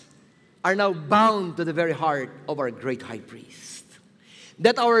hearts are now bound to the very heart of our great high priest.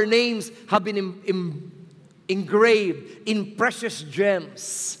 That our names have been engraved in precious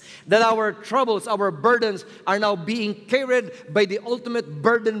gems. That our troubles, our burdens are now being carried by the ultimate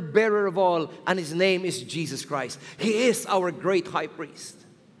burden bearer of all, and His name is Jesus Christ. He is our great high priest.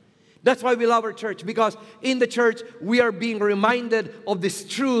 That's why we love our church, because in the church we are being reminded of this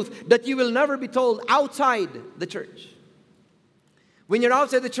truth that you will never be told outside the church. When you're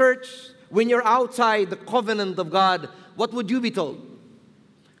outside the church, when you're outside the covenant of God, what would you be told?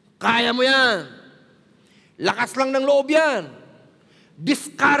 Kaya mo yan. Lakas lang ng loob yan.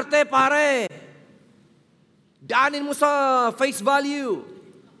 Diskarte, pare. Daanin mo sa face value.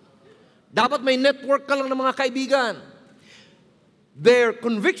 Dapat may network ka lang ng mga kaibigan. Their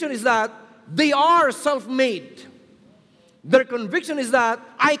conviction is that they are self-made. Their conviction is that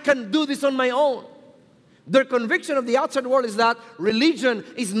I can do this on my own. Their conviction of the outside world is that religion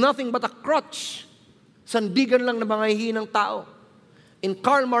is nothing but a crutch. Sandigan lang ng mga hihinang tao. In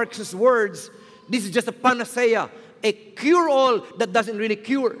Karl Marx's words, this is just a panacea, a cure-all that doesn't really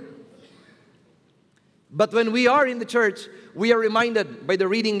cure. But when we are in the church, we are reminded by the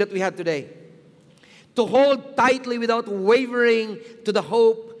reading that we had today to hold tightly without wavering to the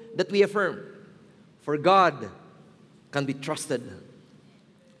hope that we affirm. For God can be trusted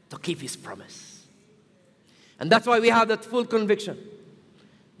to keep His promise. And that's why we have that full conviction.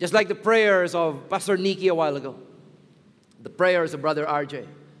 Just like the prayers of Pastor Nikki a while ago, the prayers of Brother RJ,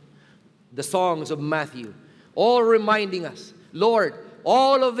 the songs of Matthew, all reminding us, Lord,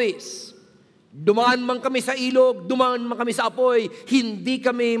 all of this, dumaan man kami sa ilog, dumaan man kami sa apoy, hindi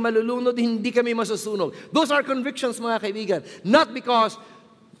kami malulunod, hindi kami masusunog. Those are convictions, mga kaibigan. Not because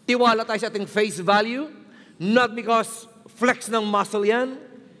tiwala tayo sa ating face value, not because flex ng muscle yan,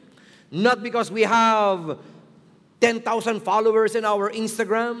 not because we have 10,000 followers in our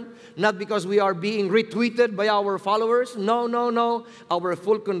Instagram, not because we are being retweeted by our followers. No, no, no. Our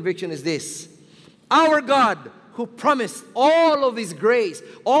full conviction is this. Our God, who promised all of His grace,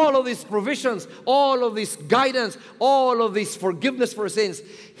 all of His provisions, all of His guidance, all of His forgiveness for sins,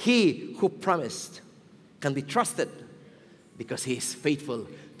 He who promised can be trusted because He is faithful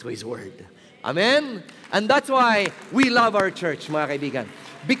to His word. Amen? And that's why we love our church, mga kaibigan.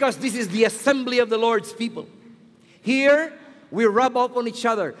 Because this is the assembly of the Lord's people. Here, we rub off on each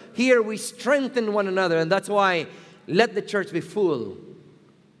other. Here, we strengthen one another. And that's why let the church be full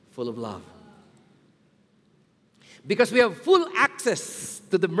of love. Because we have full access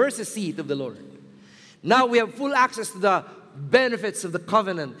to the mercy seat of the Lord. Now we have full access to the benefits of the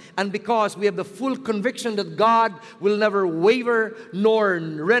covenant. And because we have the full conviction that God will never waver nor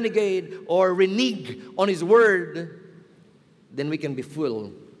renegade or renege on His word, then we can be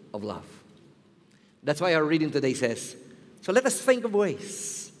full of love. That's why our reading today says, so let us think of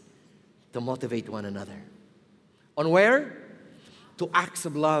ways to motivate one another. On where? To acts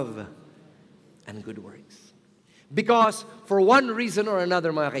of love and good works. Because for one reason or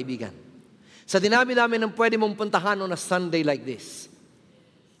another, mga kaibigan, sa dinami-dami ng pwede mong puntahan on a Sunday like this,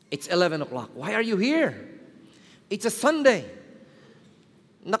 it's 11 o'clock. Why are you here? It's a Sunday.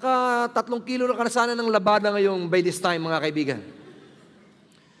 Naka 3 kilo na ka na sana ng labada ngayong by this time, mga kaibigan.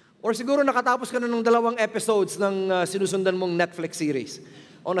 Or siguro nakatapos ka na ng 2 episodes ng sinusundan mong Netflix series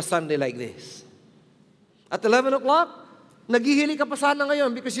on a Sunday like this. At 11 o'clock, naghihili ka pa sana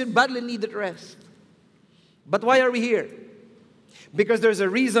ngayon because you badly needed rest. But why are we here? Because there's a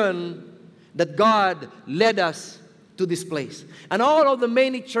reason that God led us to this place. And all of the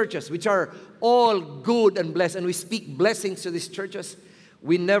many churches, which are all good and blessed, and we speak blessings to these churches,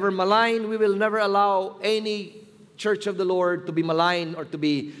 we never malign, we will never allow any church of the Lord to be maligned or to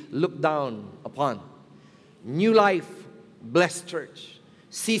be looked down upon. New Life, blessed church.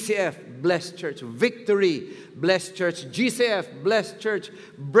 CCF, blessed church. Victory, blessed church. GCF, blessed church.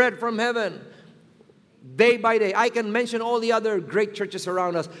 Bread from heaven. Day by day. I can mention all the other great churches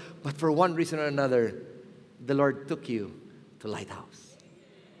around us, but for one reason or another, the Lord took you to Lighthouse.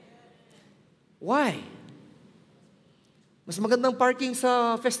 Why? Mas magandang parking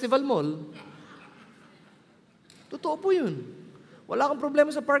sa Festival Mall. Totoo po yun. Wala kang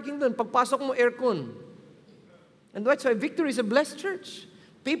problema sa parking doon. Pagpasok mo, aircon. And that's why Victory is a blessed church.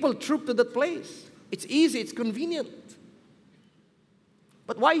 People troop to that place. It's easy, it's convenient.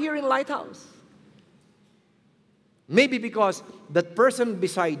 But why here in Lighthouse? Maybe because that person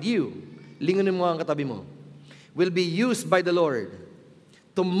beside you, lingunin mo ang katabi mo, will be used by the Lord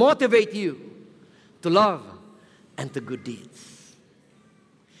to motivate you to love and to good deeds.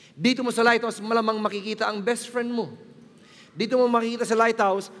 Dito mo sa Lighthouse, malamang makikita ang best friend mo. Dito mo makikita sa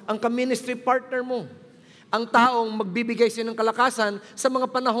Lighthouse ang ka-ministry partner mo. Ang taong magbibigay sa'yo ng kalakasan sa mga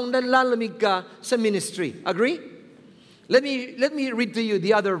panahong nanlalamig ka sa ministry. Agree? Let me read to you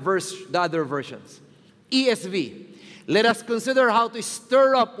the other versions. ESV. Let us consider how to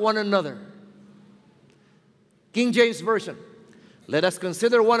stir up one another. King James Version. Let us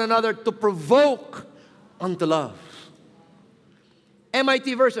consider one another to provoke unto love.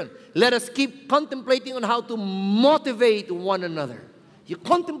 MIT version, let us keep contemplating on how to motivate one another. You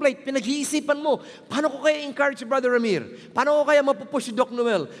contemplate, pinag-iisipan mo, paano ko kaya encourage si Brother Ramir? Paano ko kaya mapupush si Doc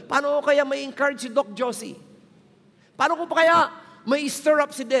Noel? Paano ko kaya may encourage si Doc Josie? Paano ko pa kaya may stir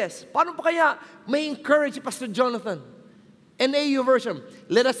up si Des? Paano pa kaya may encourage si Pastor Jonathan? NAU version,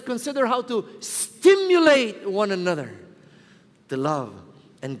 let us consider how to stimulate one another to love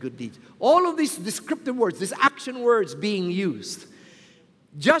and good deeds. All of these descriptive words, these action words being used,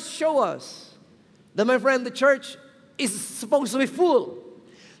 just show us that, my friend, the church is supposed to be full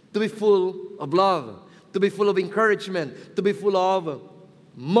of love, to be full of encouragement, to be full of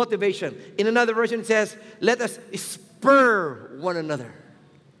motivation. In another version it says, let us spur one another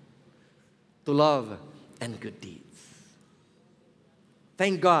to love and good deeds.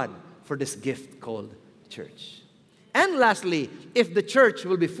 Thank God for this gift called church. And lastly, if the church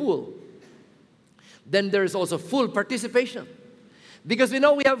will be full, then there is also full participation. Because we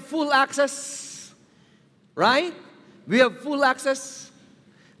know we have full access, right? We have full access.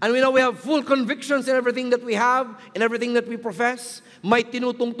 And we know we have full convictions in everything that we have, in everything that we profess. May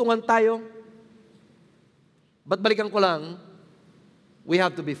tinutungtungan tayo. But balikan ko lang, we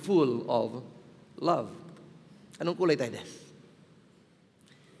have to be full of love. Anong kulay tayo, Des?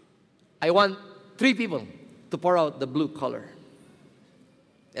 I want 3 people to pour out the blue color.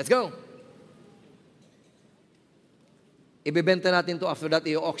 Let's go. Ibebenta natin to. After that,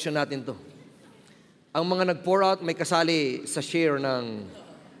 i-auction natin to. Ang mga nag-pour out, may kasali sa share ng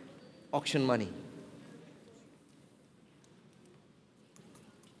auction money.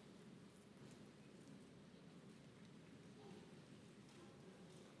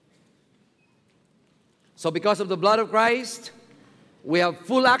 So because of the blood of Christ, we have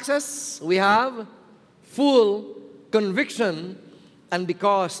full access, we have full conviction, and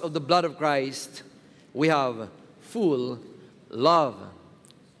because of the blood of Christ, we have full love.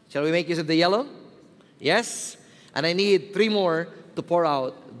 Shall we make use of the yellow? Yes? And I need 3 more to pour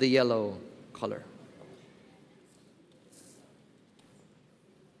out the yellow color.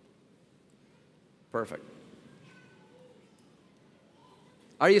 Perfect.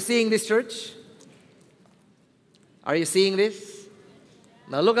 Are you seeing this, church? Are you seeing this?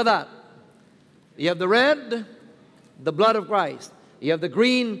 Now look at that. You have the red, the blood of Christ. You have the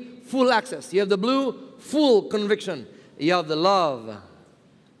green, full access. You have the blue, full conviction. You have the love,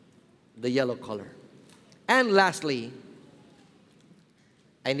 the yellow color. And lastly,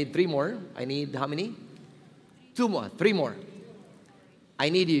 I need 3 more. I need how many? 2 more, 3 more. I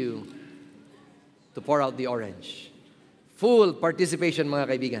need you to pour out the orange. Full participation, mga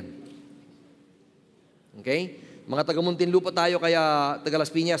kaibigan. Okay? Mga taga-Muntinlupa tayo, kaya taga-Las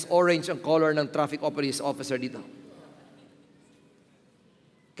Piñas, orange ang color ng traffic police officer dito.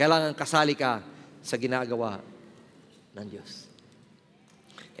 Kailangan kasali ka sa ginagawa ng Diyos.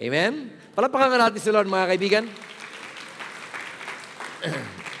 Amen? Palapakan natin si Lord, mga kaibigan.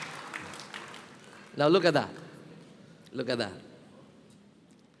 Now look at that. Look at that.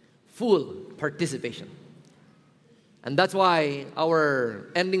 Full participation. And that's why our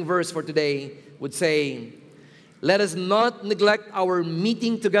ending verse for today would say, let us not neglect our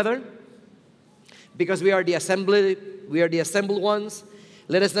meeting together, because we are the assembled ones.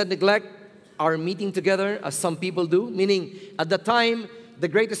 Let us not neglect our meeting together as some people do. Meaning, at the time, the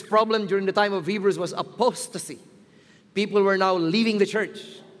greatest problem during the time of Hebrews was apostasy. People were now leaving the church.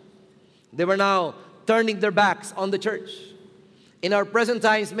 They were now turning their backs on the church. In our present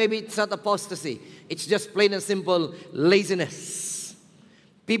times, maybe it's not apostasy. It's just plain and simple laziness.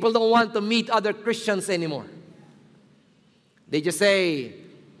 People don't want to meet other Christians anymore. They just say,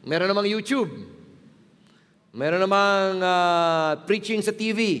 meron namang YouTube. Meron namang preaching sa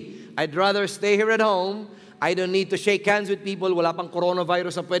TV. I'd rather stay here at home. I don't need to shake hands with people. Wala pang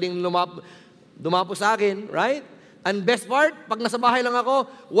coronavirus na pwedeng dumapo sa akin, right? And best part, pag nasa bahay lang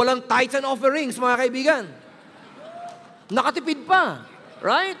ako, walang tithes and offerings, mga kaibigan. Nakatipid pa,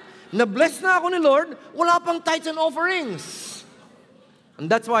 right? Na-bless na ako ni Lord, wala pang tithes and offerings.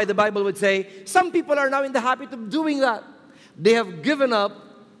 And that's why the Bible would say, some people are now in the habit of doing that. They have given up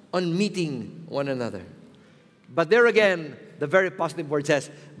on meeting one another. But there again, the very positive word says,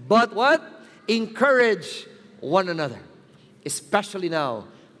 but what? Encourage one another. Especially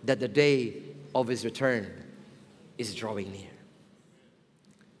now that the day of His return is drawing near.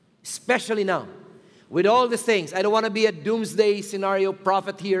 Especially now. With all these things, I don't want to be a doomsday scenario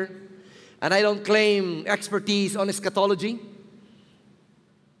prophet here. And I don't claim expertise on eschatology.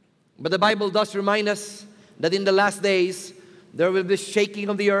 But the Bible does remind us that in the last days, there will be shaking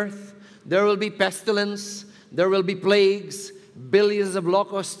of the earth. There will be pestilence. There will be plagues. Billions of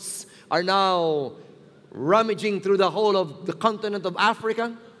locusts are now rummaging through the whole of the continent of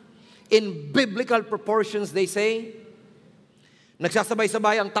Africa. In biblical proportions, they say.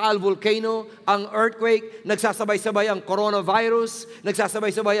 Nagsasabay-sabay ang Taal volcano, ang earthquake, nagsasabay-sabay ang coronavirus,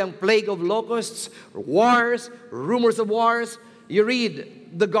 nagsasabay-sabay ang plague of locusts, wars, rumors of wars. You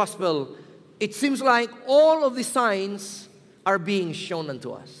read the gospel, it seems like all of the signs are being shown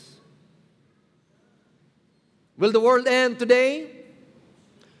unto us. Will the world end today?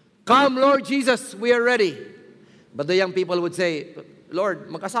 Come, Lord Jesus, we are ready. But the young people would say, Lord,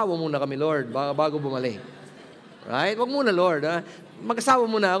 mag-asawa muna kami, Lord, bago bumalik. Right? Wag muna, Lord. Mag-asawa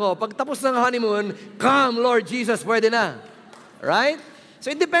muna ako. Pag tapos ng honeymoon, come, Lord Jesus, pwede na. Right?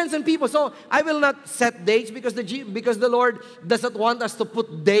 So it depends on people. So I will not set dates because the Lord does not want us to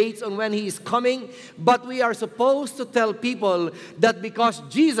put dates on when He is coming. But we are supposed to tell people that because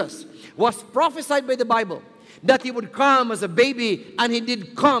Jesus was prophesied by the Bible, that He would come as a baby, and He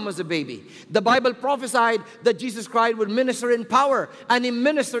did come as a baby. The Bible prophesied that Jesus Christ would minister in power, and He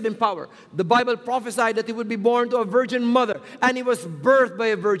ministered in power. The Bible prophesied that He would be born to a virgin mother, and He was birthed by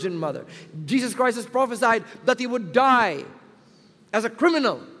a virgin mother. Jesus Christ has prophesied that He would die as a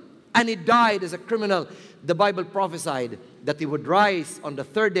criminal, and He died as a criminal. The Bible prophesied that He would rise on the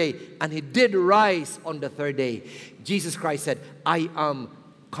third day, and He did rise on the third day. Jesus Christ said, I am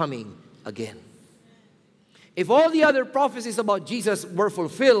coming again. If all the other prophecies about Jesus were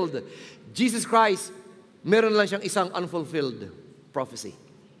fulfilled, Jesus Christ, meron lang siyang isang unfulfilled prophecy,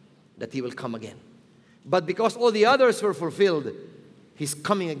 that He will come again. But because all the others were fulfilled, His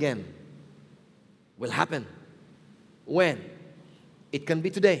coming again will happen. When? It can be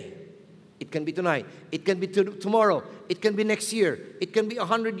today. It can be tonight. It can be tomorrow. It can be next year. It can be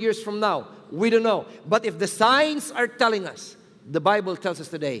 100 years from now. We don't know. But if the signs are telling us, the Bible tells us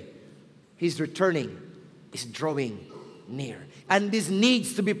today, He's returning, is drawing near. And this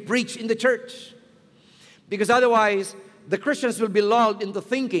needs to be preached in the church. Because otherwise, the Christians will be lulled into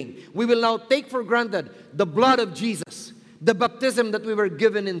thinking, we will now take for granted the blood of Jesus, the baptism that we were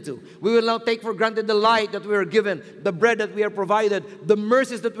given into. We will now take for granted the light that we were given, the bread that we are provided, the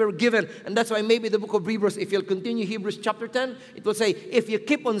mercies that we were given. And that's why maybe the book of Hebrews, if you'll continue Hebrews chapter 10, it will say, if you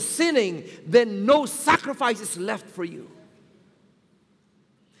keep on sinning, then no sacrifice is left for you.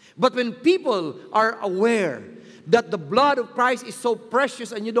 But when people are aware that the blood of Christ is so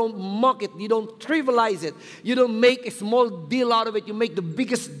precious and you don't mock it, you don't trivialize it, you don't make a small deal out of it, you make the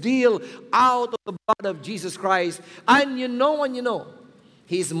biggest deal out of the blood of Jesus Christ, and you know,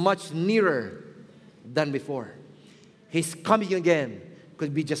 He is much nearer than before. He's coming again,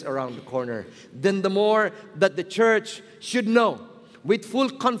 could be just around the corner. Then the more that the church should know with full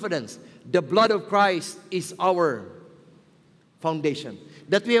confidence, the blood of Christ is our foundation.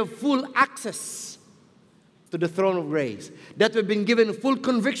 That we have full access to the throne of grace. That we've been given full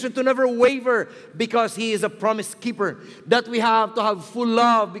conviction to never waver because He is a promise keeper. That we have to have full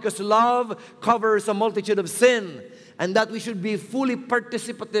love because love covers a multitude of sin. And that we should be fully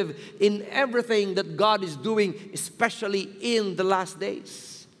participative in everything that God is doing, especially in the last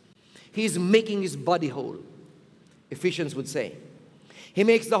days. He is making His body whole, Ephesians would say. He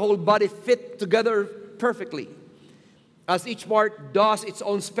makes the whole body fit together perfectly, as each part does its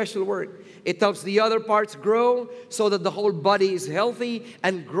own special work. It helps the other parts grow so that the whole body is healthy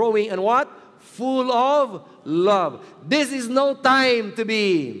and growing and what? Full of love. This is no time to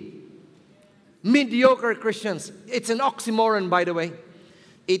be mediocre Christians. It's an oxymoron, by the way.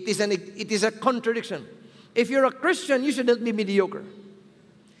 It is a contradiction. If you're a Christian, you shouldn't be mediocre.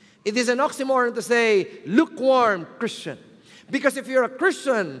 It is an oxymoron to say lukewarm Christian. Because if you're a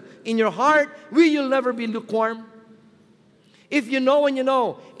Christian in your heart, you'll never be lukewarm. If you know and you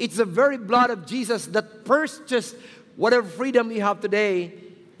know, it's the very blood of Jesus that purchased whatever freedom you have today.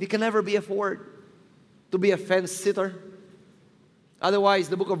 You can never be afford to be a fence sitter. Otherwise,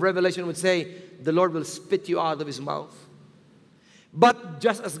 the book of Revelation would say, the Lord will spit you out of His mouth. But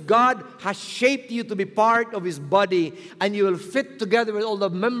just as God has shaped you to be part of His body, and you will fit together with all the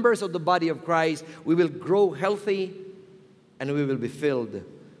members of the body of Christ, we will grow healthy and we will be filled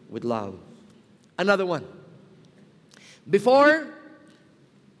with love. Another one. Before,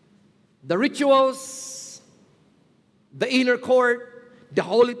 the rituals, the inner court, the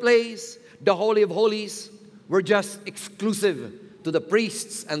holy place, the Holy of Holies were just exclusive to the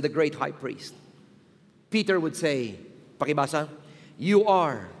priests and the great high priest. Peter would say, pakibasa, you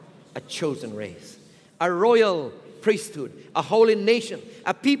are a chosen race, a royal priesthood, a holy nation,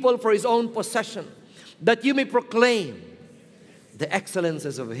 a people for His own possession, that you may proclaim the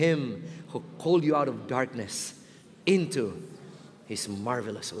excellences of Him who called you out of darkness into His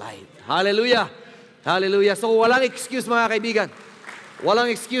marvelous light. Hallelujah! Hallelujah! So walang excuse mga kaibigan. Walang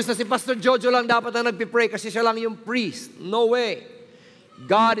excuse na si Pastor Jojo lang dapat ang nagpipray kasi siya lang yung priest. No way.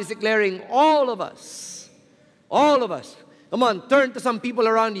 God is declaring all of us. Come on, turn to some people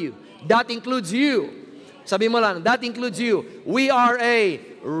around you. That includes you. Sabi mo lang, that includes you. We are a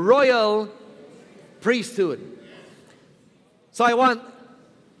royal priesthood. So I want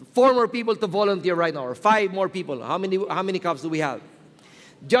 4 more people to volunteer right now, or 5 more people. How many cups do we have?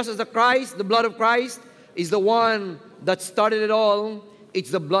 Just as the blood of Christ is the one that started it all,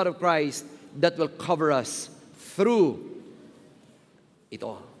 it's the blood of Christ that will cover us through it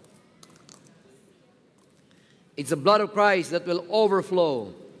all. It's the blood of Christ that will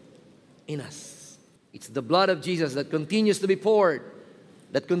overflow in us. It's the blood of Jesus that continues to be poured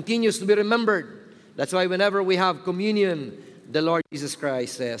that continues to be remembered. That's why whenever we have communion, the Lord Jesus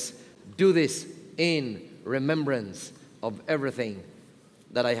Christ says, do this in remembrance of everything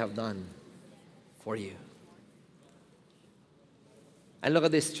that I have done for you. And look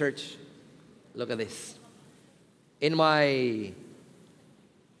at this, church. Look at this. In my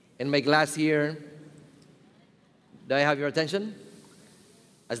glass here, do I have your attention?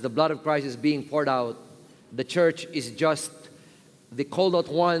 As the blood of Christ is being poured out, the church is just the called out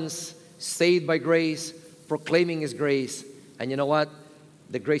ones, saved by grace, proclaiming His grace. And you know what?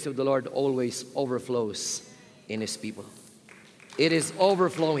 The grace of the Lord always overflows in His people. It is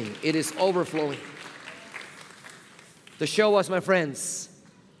overflowing. It is overflowing. To show us, my friends,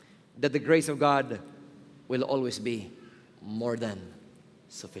 that the grace of God will always be more than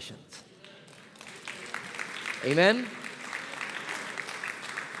sufficient. Amen?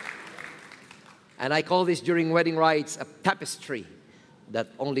 And I call this during wedding rites a tapestry that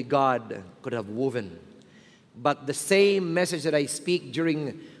only God could have woven. But the same message that I speak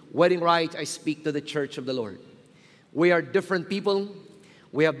during wedding rites, I speak to the church of the Lord. We are different people.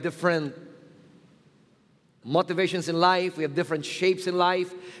 We have different motivations in life. We have different shapes in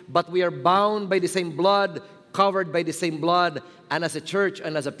life. But we are bound by the same blood, covered by the same blood. And as a church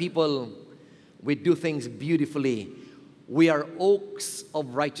and as a people, we do things beautifully. We are oaks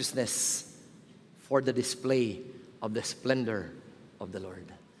of righteousness for the display of the splendor of the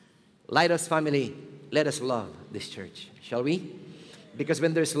Lord. Lighthouse family, let us love this church, shall we? Because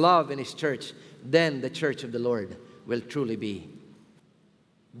when there's love in His church, then the church of the Lord will truly be.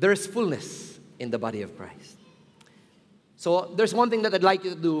 There's fullness in the body of Christ. So there's one thing that I'd like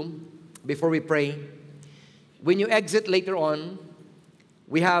you to do before we pray. When you exit later on,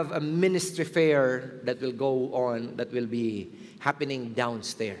 we have a ministry fair that will go on, that will be happening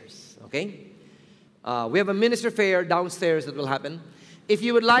downstairs, okay? We have a ministry fair downstairs that will happen. If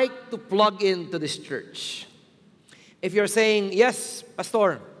you would like to plug into this church, if you're saying, yes,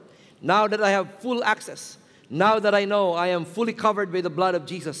 Pastor, now that I have full access, now that I know I am fully covered by the blood of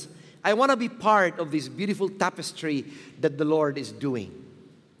Jesus, I want to be part of this beautiful tapestry that the Lord is doing.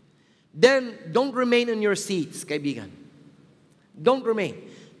 Then don't remain in your seats, kaibigan. Don't remain.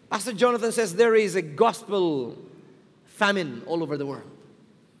 Pastor Jonathan says there is a gospel famine all over the world.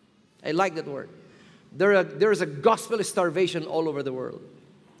 I like that word. There is a gospel starvation all over the world.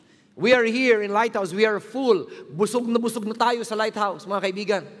 We are here in Lighthouse. We are full. Busog na tayo sa Lighthouse, mga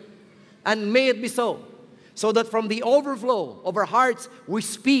kaibigan. And may it be so. So that from the overflow of our hearts, we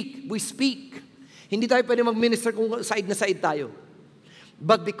speak. We speak. Hindi tayo pwede mag-minister kung side na side tayo.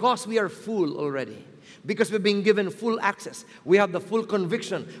 But because we are full already, because we've been given full access, we have the full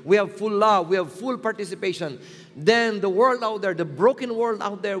conviction, we have full love, we have full participation, then the world out there, the broken world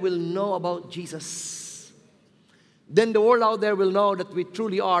out there will know about Jesus. Then the world out there will know that we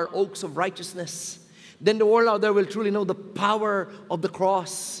truly are oaks of righteousness. Then the world out there will truly know the power of the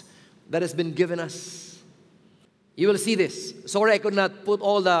cross that has been given us. You will see this. Sorry I could not put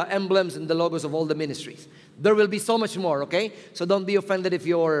all the emblems and the logos of all the ministries. There will be so much more, okay? So don't be offended if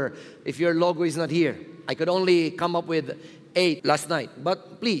your logo is not here. I could only come up with 8 last night.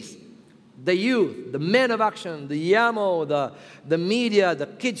 But please, the youth, the men of action, the YAMO, the media, the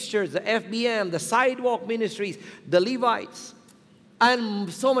kids church, the FBM, the sidewalk ministries, the Levites,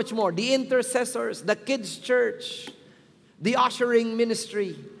 and so much more. The intercessors, the kids church, the ushering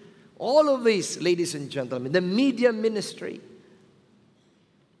ministry. All of these, ladies and gentlemen, the media ministry.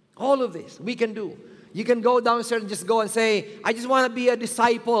 All of this we can do. You can go downstairs and just go and say, I just want to be a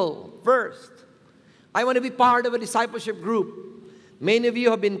disciple first. I want to be part of a discipleship group. Many of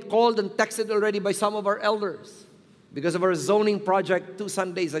you have been called and texted already by some of our elders because of our zoning project 2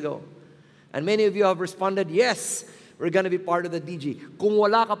 Sundays ago. And many of you have responded, yes, we're going to be part of the DG. Kung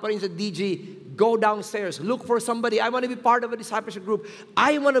wala ka pa rin sa DG, go downstairs. Look for somebody. I want to be part of a discipleship group.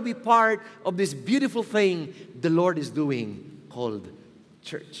 I want to be part of this beautiful thing the Lord is doing called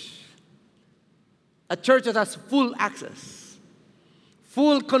church. A church that has full access,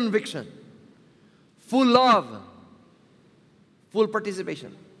 full conviction, full love, full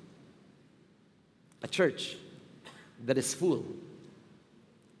participation. A church that is full,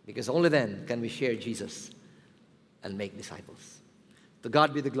 because only then can we share Jesus and make disciples. To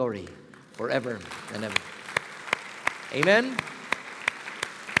God be the glory forever and ever. Amen.